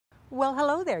Well,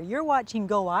 hello there. You're watching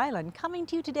Go Island, coming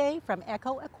to you today from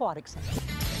Echo Aquatic Center.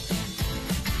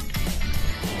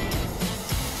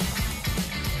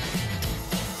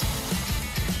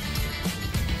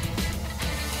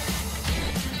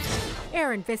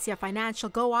 Aaron Vissia Financial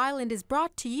Go Island is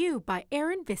brought to you by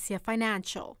Aaron Vissia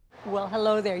Financial. Well,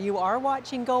 hello there. You are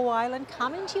watching Go Island,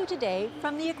 coming to you today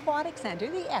from the Aquatic Center,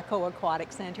 the Echo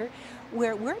Aquatic Center,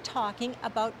 where we're talking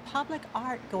about public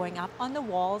art going up on the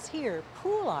walls here,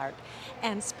 pool art.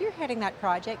 And spearheading that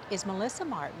project is Melissa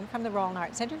Martin from the Royal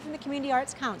Arts Center from the Community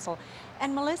Arts Council.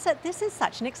 And Melissa, this is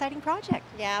such an exciting project.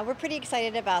 Yeah, we're pretty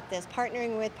excited about this.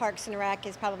 Partnering with Parks and Rec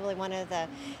is probably one of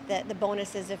the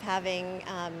bonuses of having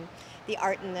the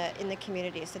art in the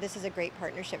community. So this is a great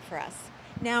partnership for us.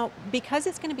 Now, because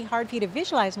it's going to be hard for you to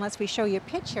visualize unless we show you a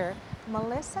picture,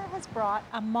 Melissa has brought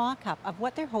a mock-up of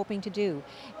what they're hoping to do.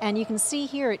 And you can see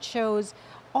here it shows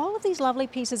all of these lovely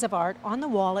pieces of art on the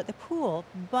wall at the pool,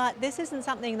 but this isn't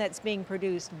something that's being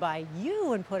produced by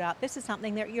you and put up. This is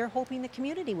something that you're hoping the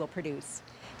community will produce.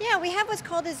 Yeah, we have what's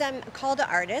called a call to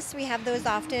artists. We have those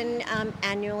often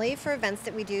annually for events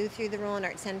that we do through the Royal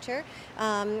Arts Center.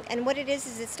 And what it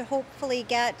is it's to hopefully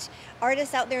get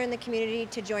artists out there in the community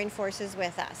to join forces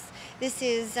with us. This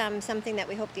is something that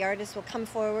we hope the artists will come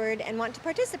forward and want to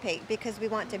participate because we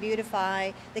want to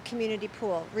beautify the community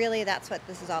pool. Really, that's what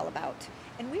this is all about.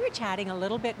 And we were chatting a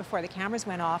little bit before the cameras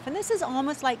went off, and this is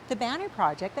almost like the banner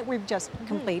project that we've just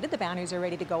completed. The banners are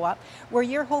ready to go up, where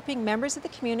you're hoping members of the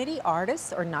community,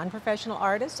 artists or non-professional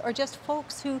artists, or just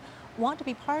folks who want to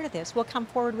be part of this will come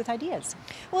forward with ideas.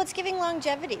 Well, it's giving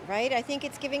longevity, right? I think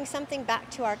it's giving something back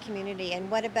to our community,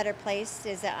 and what a better place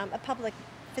is a public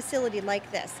facility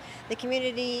like this. The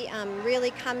community really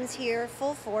comes here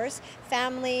full force.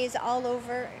 Families all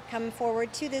over come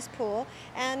forward to this pool,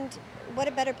 and what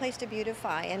a better place to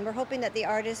beautify. And we're hoping that the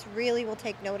artists really will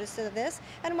take notice of this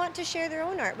and want to share their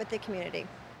own art with the community.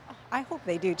 I hope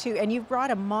they do too. And you've brought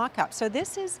a mock-up. So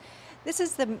this is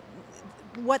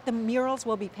what the murals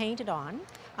will be painted on.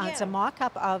 It's a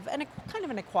mock-up of kind of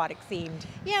an aquatic themed.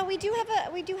 Yeah, we do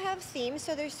have themes,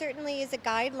 so there certainly is a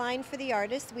guideline for the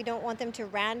artists. We don't want them to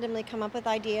randomly come up with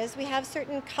ideas. We have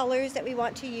certain colors that we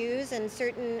want to use and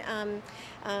certain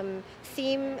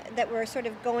theme that we're sort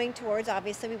of going towards.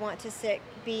 Obviously, we want to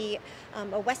be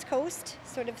a West Coast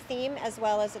sort of theme as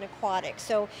well as an aquatic.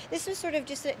 So this was sort of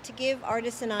just to give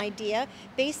artists an idea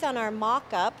based on our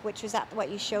mock-up, which was what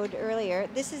you showed earlier.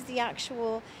 This is the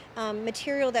actual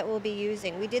material that we'll be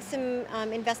using. We did some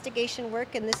investigation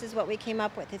work, and this is what we came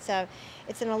up with. It's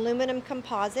an aluminum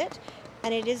composite,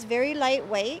 and it is very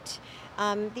lightweight.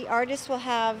 The artists will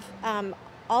have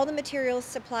all the materials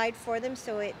supplied for them,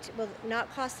 so it will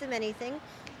not cost them anything.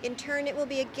 In turn, it will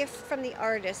be a gift from the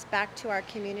artist back to our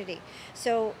community.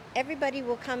 So everybody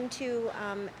will come to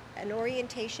an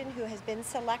orientation who has been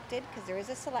selected, because there is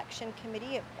a selection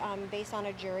committee based on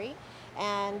a jury,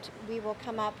 and we will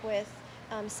come up with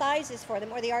sizes for them,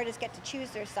 or the artists get to choose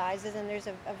their sizes, and there's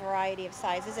a variety of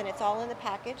sizes, and it's all in the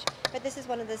package. But this is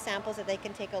one of the samples that they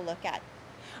can take a look at.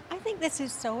 I think this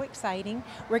is so exciting.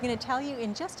 We're going to tell you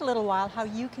in just a little while how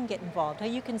you can get involved, how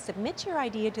you can submit your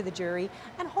idea to the jury,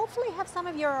 and hopefully have some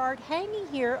of your art hanging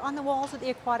here on the walls at the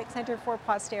Aquatic Center for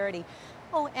posterity.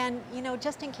 Oh, and you know,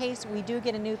 just in case we do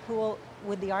get a new pool,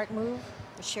 would the art move?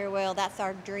 Sure will. That's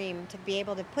our dream, to be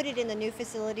able to put it in the new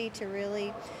facility to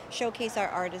really showcase our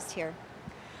artists here.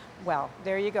 Well,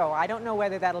 there you go. I don't know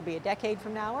whether that'll be a decade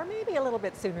from now or maybe a little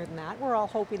bit sooner than that. We're all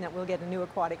hoping that we'll get a new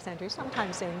aquatic center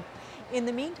sometime soon. In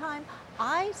the meantime,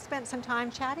 I spent some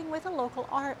time chatting with a local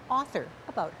art author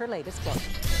about her latest book.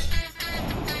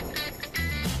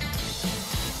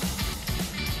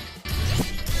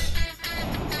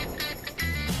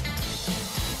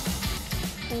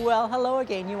 Well, hello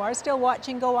again. You are still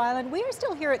watching Go Island. We are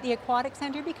still here at the Aquatic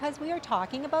Center because we are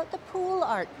talking about the Pool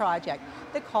Art Project.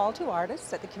 The call to artists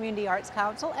that the Community Arts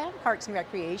Council and Parks and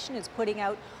Recreation is putting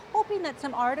out, hoping that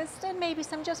some artists and maybe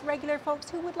some just regular folks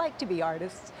who would like to be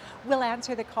artists will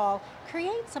answer the call,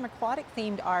 create some aquatic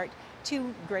themed art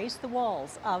to grace the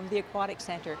walls of the Aquatic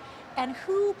Center. And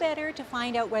who better to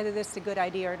find out whether this is a good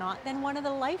idea or not than one of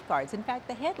the lifeguards. In fact,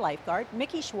 the head lifeguard,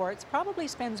 Mickey Schwartz, probably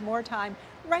spends more time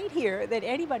right here than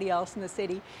anybody else in the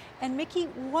city. And Mickey,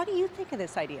 what do you think of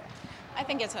this idea? I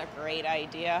think it's a great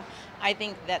idea. I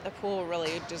think that the pool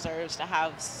really deserves to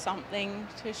have something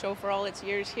to show for all its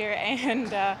years here,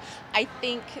 and I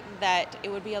think that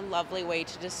it would be a lovely way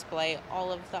to display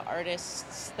all of the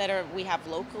artists that we have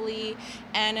locally,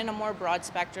 and in a more broad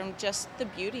spectrum, just the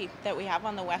beauty that we have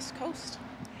on the West Coast.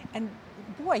 And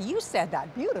Boy, you said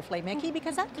that beautifully, Mickey,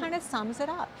 because that kind of sums it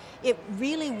up. It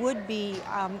really would be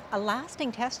a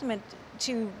lasting testament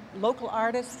to local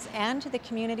artists and to the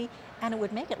community, and it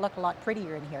would make it look a lot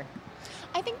prettier in here.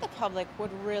 I think the public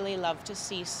would really love to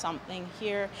see something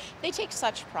here. They take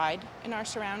such pride in our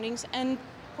surroundings, and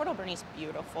Port Alberni's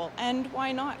beautiful, and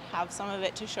why not have some of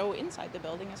it to show inside the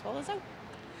building as well as out?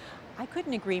 I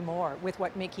couldn't agree more with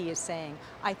what Mickey is saying.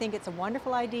 I think it's a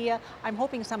wonderful idea. I'm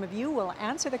hoping some of you will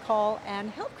answer the call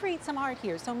and help create some art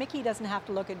here so Mickey doesn't have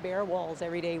to look at bare walls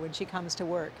every day when she comes to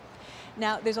work.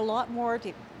 Now, there's a lot more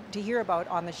to hear about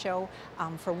on the show.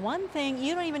 For one thing,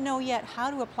 you don't even know yet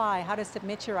how to apply, how to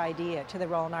submit your idea to the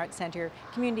Roland Arts Centre,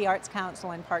 Community Arts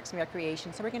Council and Parks and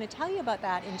Recreation. So we're going to tell you about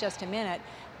that in just a minute.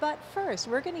 But first,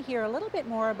 we're going to hear a little bit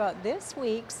more about this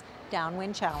week's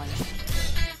Downwind Challenge.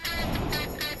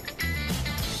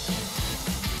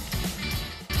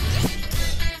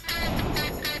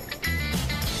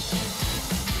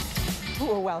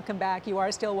 Well, welcome back. You are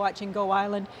still watching Go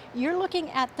Island. You're looking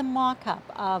at the mock-up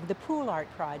of the Pool Art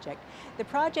Project, the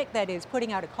project that is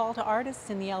putting out a call to artists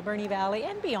in the Alberni Valley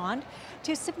and beyond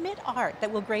to submit art that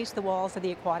will grace the walls of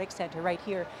the Aquatic Centre right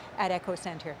here at Eco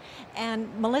Centre. And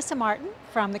Melissa Martin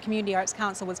from the Community Arts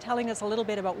Council was telling us a little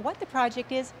bit about what the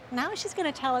project is. Now she's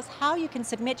going to tell us how you can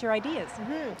submit your ideas.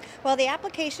 Well, the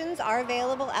applications are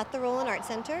available at the Roland Arts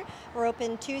Centre. We're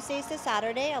open Tuesdays to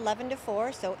Saturday, 11 to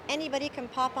 4, so anybody can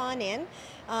pop on in.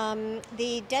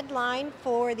 The deadline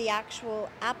for the actual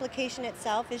application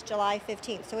itself is July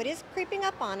 15th, so it is creeping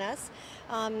up on us.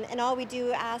 And all we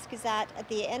do ask is that at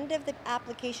the end of the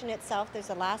application itself, there's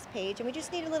a last page, and we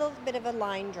just need a little bit of a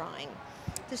line drawing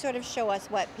to sort of show us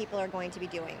what people are going to be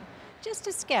doing. Just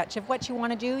a sketch of what you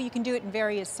want to do. You can do it in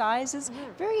various sizes,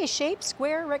 various shapes,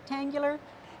 square, rectangular.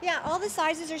 Yeah, all the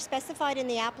sizes are specified in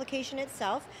the application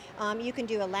itself. You can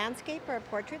do a landscape or a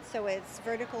portrait, so it's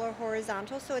vertical or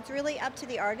horizontal, so it's really up to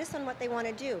the artist on what they want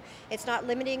to do. It's not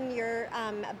limiting your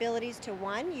abilities to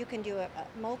one. You can do a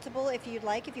multiple if you'd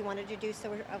like, if you wanted to do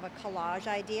sort of a collage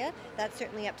idea. That's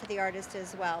certainly up to the artist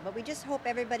as well. But we just hope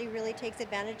everybody really takes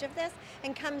advantage of this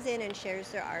and comes in and shares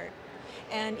their art.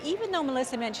 And even though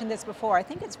Melissa mentioned this before, I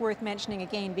think it's worth mentioning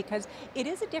again because it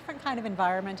is a different kind of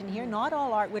environment in here. Not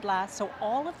all art would last, so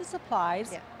all of the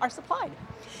supplies are supplied.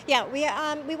 Yeah,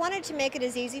 we wanted to make it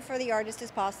as easy for the artist as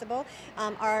possible.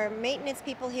 Our maintenance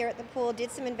people here at the pool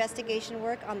did some investigation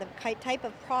work on the type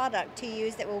of product to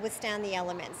use that will withstand the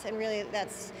elements, and really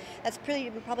that's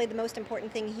probably the most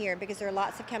important thing here because there are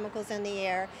lots of chemicals in the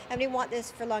air, and we want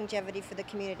this for longevity for the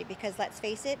community because let's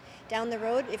face it, down the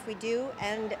road, if we do,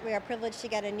 and we are privileged to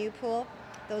get a new pool,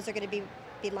 those are going to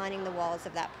be lining the walls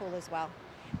of that pool as well.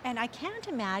 And I can't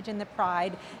imagine the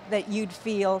pride that you'd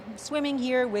feel swimming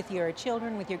here with your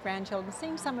children, with your grandchildren,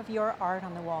 seeing some of your art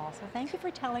on the wall. So thank you for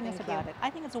telling us about it. I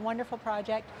think it's a wonderful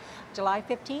project. July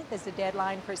 15th is the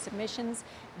deadline for submissions.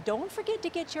 Don't forget to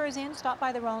get yours in. Stop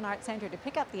by the Roland Arts Centre to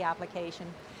pick up the application.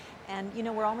 And you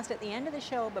know, we're almost at the end of the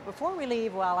show, but before we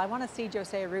leave, well, I want to see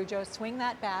Jose Araujo swing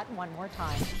that bat one more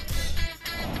time.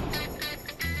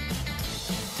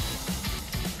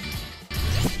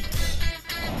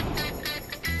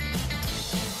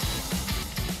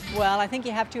 Well, I think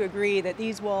you have to agree that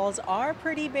these walls are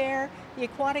pretty bare. The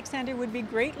Aquatic Centre would be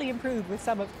greatly improved with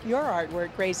some of your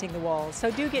artwork gracing the walls.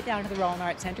 So do get down to the Roland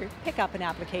Arts Centre, pick up an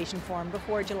application form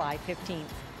before July 15th.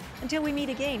 Until we meet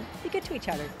again, be good to each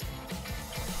other.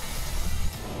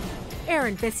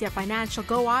 Aaron Vissia Financial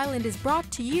Go Island is brought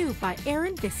to you by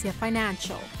Aaron Vissia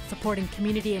Financial, supporting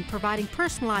community and providing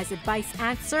personalized advice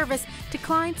and service to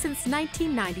clients since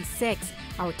 1996.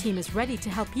 Our team is ready to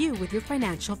help you with your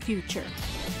financial future.